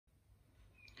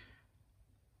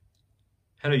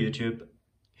Hello YouTube,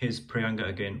 here's Priyanka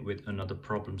again with another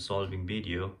problem solving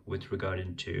video with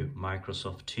regarding to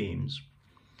Microsoft Teams.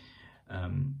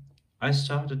 I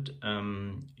started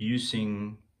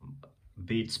using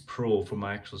Beats Pro for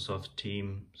Microsoft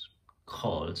Teams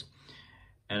calls,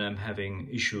 and I'm having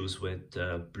issues with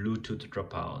Bluetooth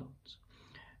dropouts.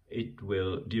 It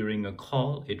will, during a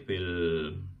call, it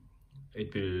will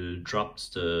drops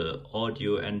the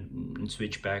audio and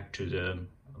switch back to the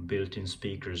built-in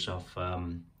speakers of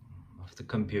the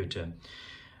computer.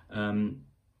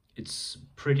 It's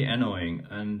pretty annoying,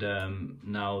 and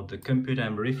now the computer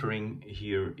I'm referring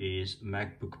here is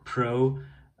MacBook Pro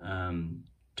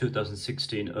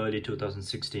 2016, early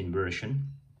 2016 version,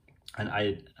 and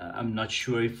I'm not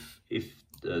sure if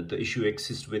the issue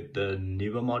exists with the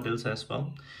newer models as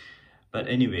well. But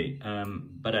anyway,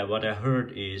 what I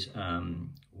heard is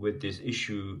with this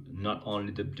issue, not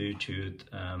only the Bluetooth,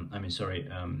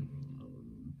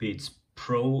 Beats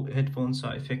Pro headphones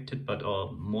are affected, but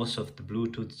most of the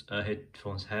Bluetooth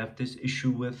headphones have this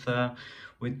issue with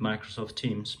Microsoft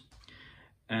Teams.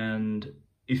 And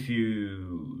if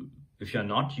you're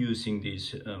not using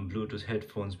these Bluetooth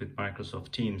headphones with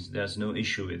Microsoft Teams, there's no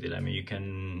issue with it. I mean, you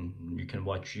can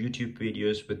watch YouTube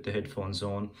videos with the headphones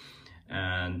on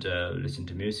and listen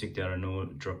to music. There are no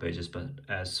drop edges. But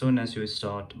as soon as you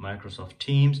start Microsoft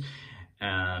Teams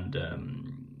and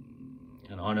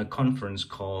on a conference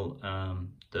call,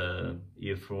 the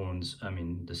earphones,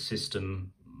 the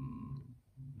system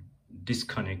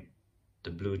disconnect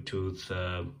the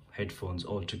Bluetooth headphones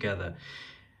altogether.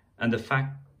 And the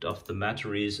fact of the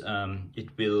matter is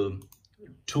it will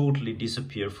totally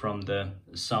disappear from the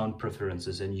sound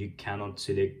preferences, and you cannot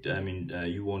select,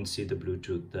 you won't see the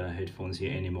Bluetooth headphones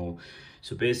here anymore.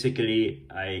 So basically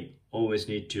I always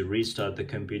need to restart the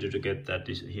computer to get that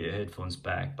here headphones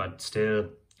back, but still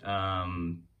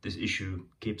this issue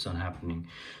keeps on happening.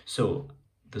 So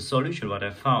the solution, what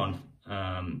I found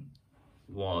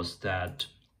was that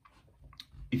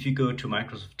if you go to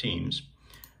Microsoft Teams,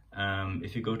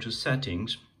 if you go to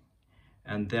settings,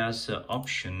 and there's an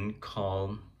option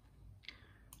called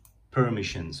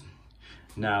permissions.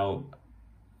 Now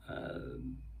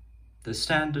the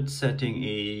standard setting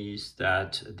is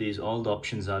that all the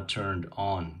options are turned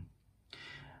on.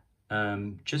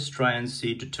 Just try and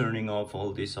see to turning off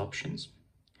all these options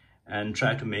and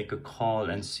try to make a call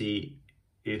and see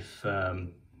if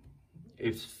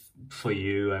for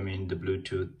you, the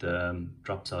Bluetooth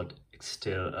drops out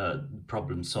still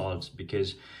problem solves.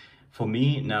 Because for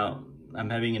me now, I'm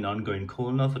having an ongoing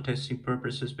call now for testing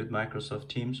purposes with Microsoft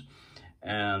Teams,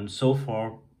 and so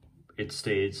far it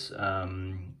stays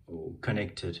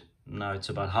connected. Now it's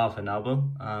about half an hour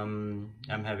I'm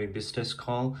having this test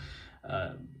call.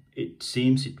 It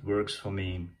seems it works for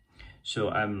me, so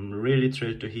I'm really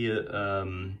thrilled to hear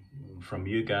from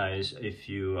you guys if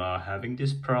you are having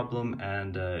this problem,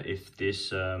 and if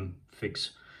this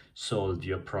fix solved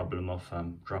your problem of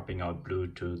dropping out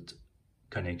Bluetooth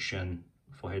connection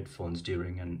for headphones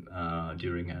during an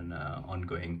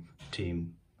ongoing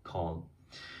team call.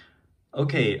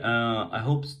 Okay, I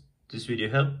hope this video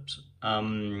helps.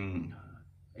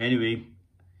 Anyway,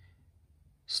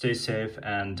 stay safe,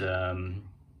 and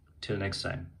till next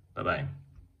time, bye bye.